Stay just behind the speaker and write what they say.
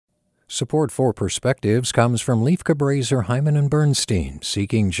Support for Perspectives comes from Leif Cabraser, Hyman and Bernstein,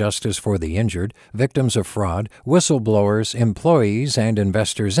 seeking justice for the injured, victims of fraud, whistleblowers, employees, and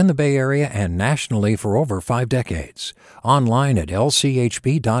investors in the Bay Area and nationally for over 5 decades. Online at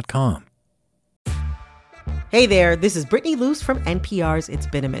lchb.com. Hey there, this is Brittany Luce from NPR's It's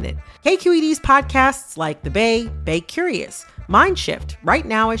Been a Minute. KQED's podcasts like The Bay, Bay Curious, Mind Shift, Right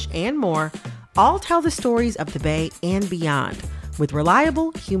Nowish, and more all tell the stories of the Bay and beyond with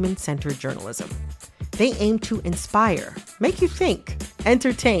reliable, human-centered journalism. They aim to inspire, make you think,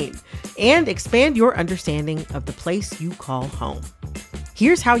 entertain, and expand your understanding of the place you call home.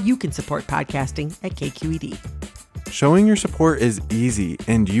 Here's how you can support podcasting at KQED. Showing your support is easy,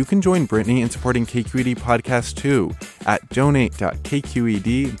 and you can join Brittany in supporting KQED Podcast too at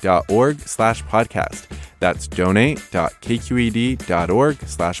donate.kqed.org/podcast. That's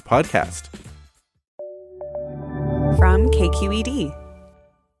donate.kqed.org/podcast. From KQED.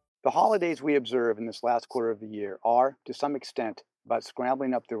 The holidays we observe in this last quarter of the year are, to some extent, about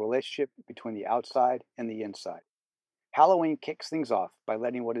scrambling up the relationship between the outside and the inside. Halloween kicks things off by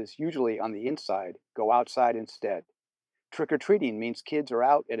letting what is usually on the inside go outside instead. Trick-or-treating means kids are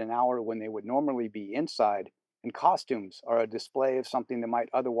out at an hour when they would normally be inside, and costumes are a display of something that might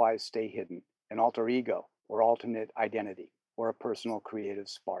otherwise stay hidden, an alter ego or alternate identity, or a personal creative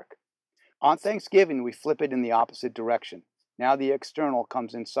spark. On Thanksgiving, we flip it in the opposite direction. Now the external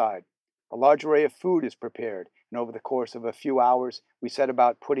comes inside. A large array of food is prepared, and over the course of a few hours, we set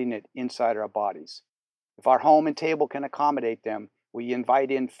about putting it inside our bodies. If our home and table can accommodate them, we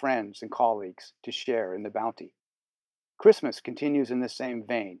invite in friends and colleagues to share in the bounty. Christmas continues in the same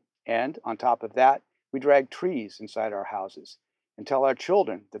vein, and on top of that, we drag trees inside our houses and tell our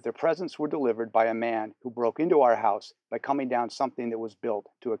children that their presents were delivered by a man who broke into our house by coming down something that was built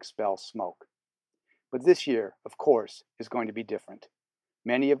to expel smoke. But this year, of course, is going to be different.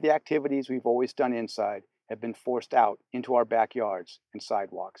 Many of the activities we've always done inside have been forced out into our backyards and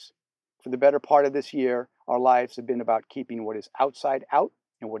sidewalks. For the better part of this year, our lives have been about keeping what is outside out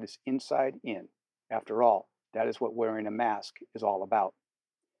and what is inside in. After all, that is what wearing a mask is all about.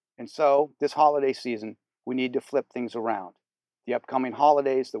 And so, this holiday season, we need to flip things around. The upcoming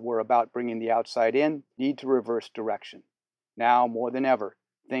holidays that were about bringing the outside in need to reverse direction. Now, more than ever,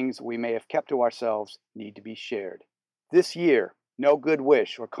 things we may have kept to ourselves need to be shared. This year, no good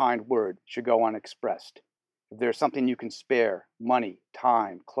wish or kind word should go unexpressed. If there's something you can spare, money,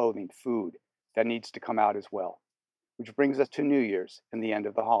 time, clothing, food, that needs to come out as well. Which brings us to New Year's and the end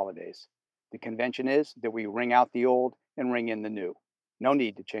of the holidays. The convention is that we ring out the old and ring in the new. No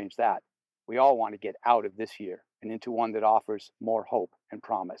need to change that. We all want to get out of this year and into one that offers more hope and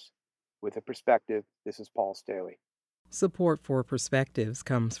promise. With a perspective, this is Paul Staley. Support for Perspectives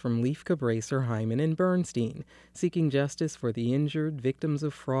comes from Leif Cabraser, Hyman and Bernstein, seeking justice for the injured, victims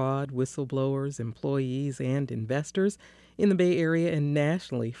of fraud, whistleblowers, employees, and investors in the Bay Area and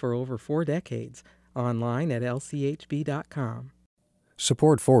nationally for over 4 decades. Online at lchb.com.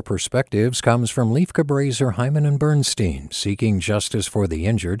 Support for Perspectives comes from Leif Cabraser, Hyman and Bernstein, seeking justice for the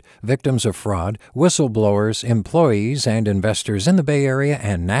injured, victims of fraud, whistleblowers, employees, and investors in the Bay Area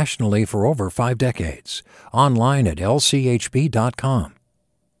and nationally for over 5 decades. Online at lchb.com.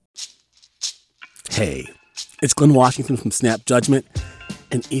 Hey, it's Glenn Washington from Snap Judgment,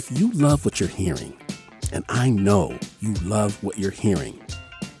 and if you love what you're hearing, and I know you love what you're hearing,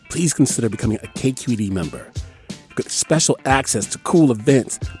 please consider becoming a KQED member. Get special access to cool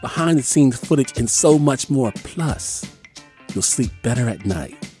events, behind-the-scenes footage, and so much more. Plus, you'll sleep better at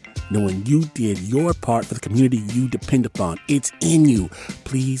night knowing you did your part for the community you depend upon. It's in you.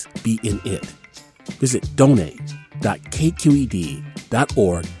 Please be in it. Visit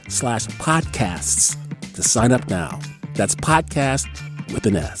donate.kqed.org/podcasts to sign up now. That's podcast with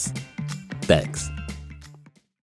an S. Thanks.